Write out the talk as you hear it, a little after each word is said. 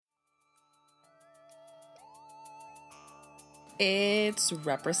It's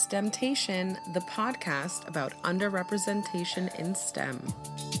RepreSTEMtation, the podcast about underrepresentation in STEM.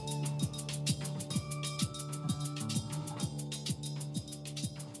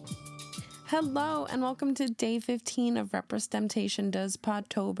 Hello, and welcome to day 15 of RepreSTEMtation does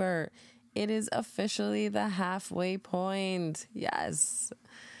Podtober. It is officially the halfway point. Yes.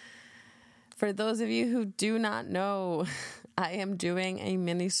 For those of you who do not know, I am doing a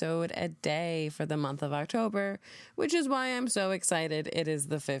mini-sode a day for the month of October, which is why I'm so excited. It is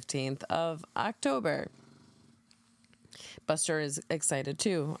the 15th of October. Buster is excited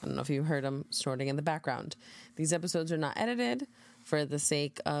too. I don't know if you heard him snorting in the background. These episodes are not edited for the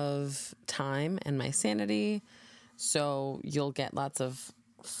sake of time and my sanity, so you'll get lots of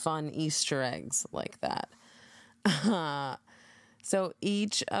fun Easter eggs like that. So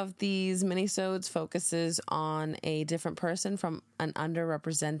each of these minisodes focuses on a different person from an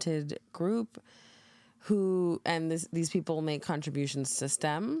underrepresented group these people make contributions to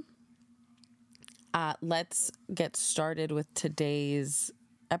STEM. Let's get started with today's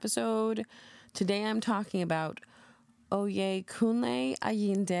episode. Today I'm talking about Kunle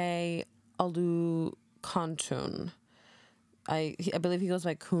Olukotun. I believe he goes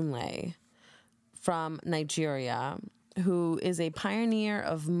by Kunle, from Nigeria, who is a pioneer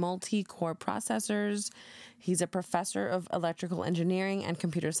of multi-core processors. He's a professor of electrical engineering and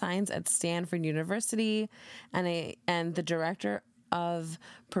computer science at Stanford University, and the director of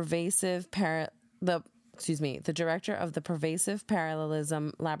the director of the Pervasive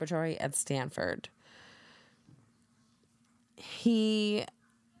Parallelism Laboratory at Stanford. His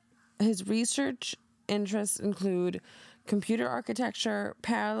research interests include computer architecture,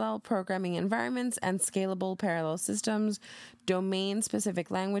 parallel programming environments, and scalable parallel systems, domain-specific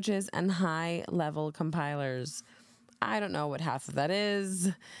languages, and high-level compilers. I don't know what half of that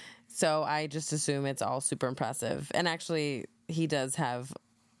is, so I just assume it's all super impressive. And actually, he does have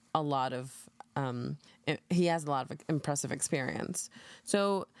a lot of impressive experience.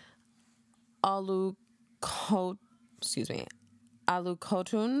 So, Olukotun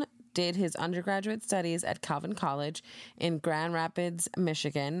did his undergraduate studies at Calvin College in Grand Rapids,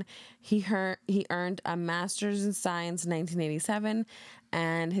 Michigan. He earned a master's in science in 1987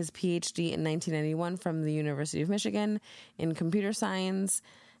 and his PhD in 1991 from the University of Michigan in computer science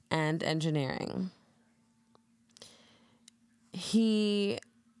and engineering. He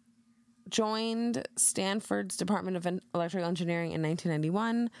joined Stanford's Department of Electrical Engineering in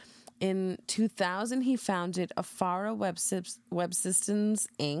 1991. In 2000, he founded Afara Web Systems,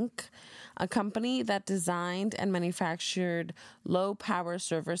 Inc., a company that designed and manufactured low-power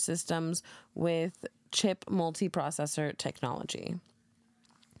server systems with chip multiprocessor technology.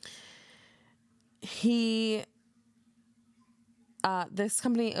 This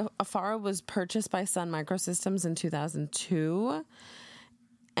company, Afara, was purchased by Sun Microsystems in 2002,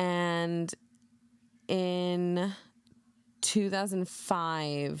 and in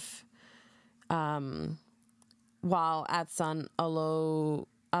 2005, while at Sun, Olukotun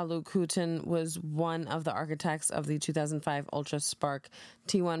was one of the architects of the 2005 UltraSpark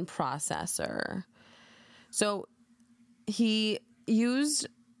T1 processor. So he used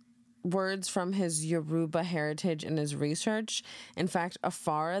words from his Yoruba heritage in his research. In fact,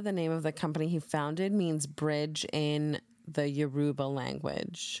 Afara, the name of the company he founded, means bridge in the Yoruba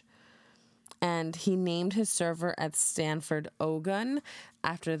language. And he named his server at Stanford Ogun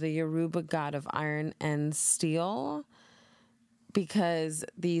after the Yoruba god of iron and steel, because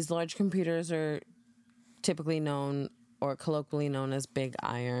these large computers are typically known or colloquially known as big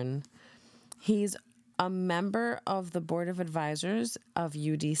iron. He's a member of the board of advisors of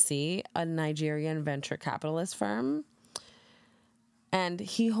UDC, a Nigerian venture capitalist firm. And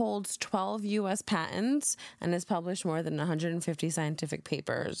he holds 12 U.S. patents and has published more than 150 scientific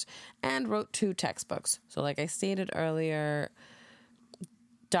papers and wrote 2 textbooks. So like I stated earlier,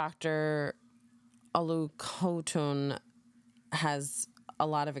 Dr. Olukotun has a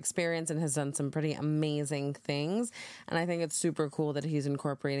lot of experience and has done some pretty amazing things. And I think it's super cool that he's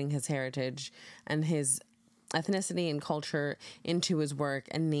incorporating his heritage and his ethnicity and culture into his work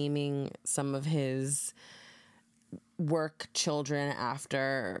and naming some of his work children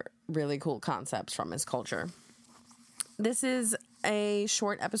after really cool concepts from his culture. This is a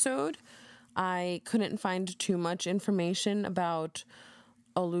short episode. I couldn't find too much information about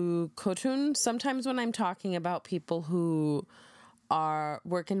Olukotun. Sometimes when I'm talking about people who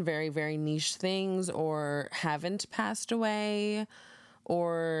work in very, very niche things or haven't passed away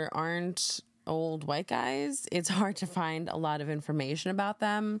or aren't old white guys, it's hard to find a lot of information about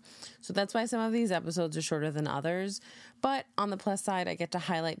them. So that's why some of these episodes are shorter than others. But on the plus side, I get to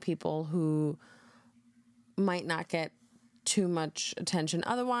highlight people who might not get too much attention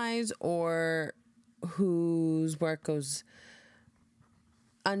otherwise, or whose work goes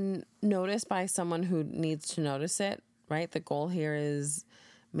unnoticed by someone who needs to notice it, right? The goal here is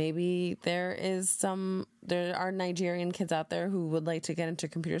maybe there are Nigerian kids out there who would like to get into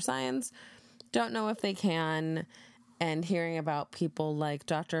computer science, don't know if they can, and hearing about people like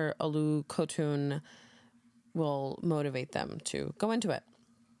Dr. Olukotun will motivate them to go into it.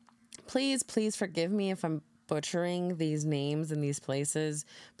 Please forgive me if I'm butchering these names in these places.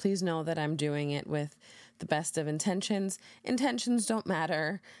 Please know that I'm doing it with the best of intentions. Intentions don't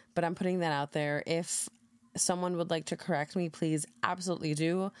matter, but I'm putting that out there. If someone would like to correct me, please absolutely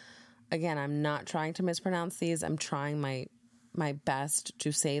do. Again, I'm not trying to mispronounce these. I'm trying my best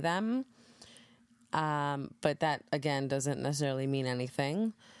to say them. But that, again, doesn't necessarily mean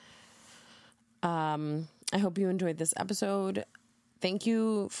anything. I hope you enjoyed this episode. Thank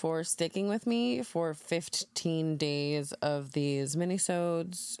you for sticking with me for 15 days of these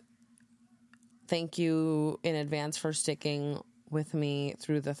minisodes. Thank you in advance for sticking with me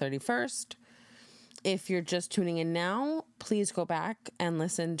through the 31st. If you're just tuning in now, please go back and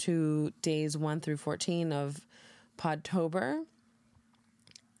listen to days 1 through 14 of Podtober.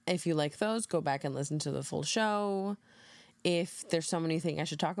 If you like those, go back and listen to the full show. If there's someone you think I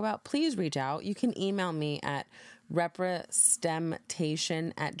should talk about, please reach out. You can email me at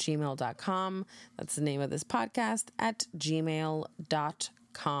RepreSTEMtation@gmail.com. That's the name of this podcast, at gmail.com.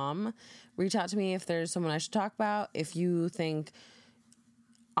 Reach out to me if there's someone I should talk about. If you think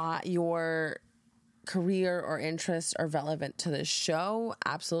your career or interests are relevant to this show,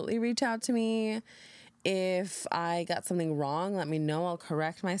 absolutely reach out to me. If I got something wrong, let me know. I'll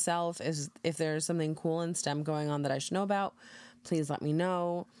correct myself. If there's something cool in STEM going on that I should know about, please let me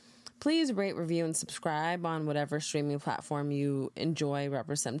know. Please rate, review, and subscribe on whatever streaming platform you enjoy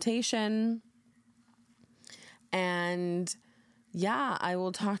RepreSTEMtation. And yeah, I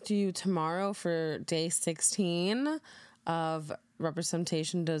will talk to you tomorrow for day 16 of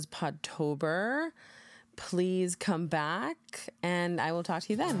RepreSTEMtation Does Podtober. Please come back, and I will talk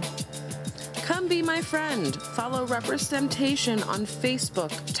to you then. Come be my friend. Follow RepreSTEMtation on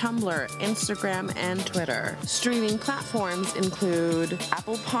Facebook, Tumblr, Instagram, and Twitter. Streaming platforms include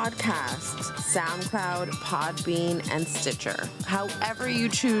Apple Podcasts, SoundCloud, Podbean, and Stitcher. However you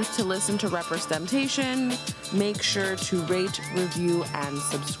choose to listen to RepreSTEMtation, make sure to rate, review, and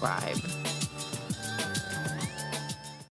subscribe.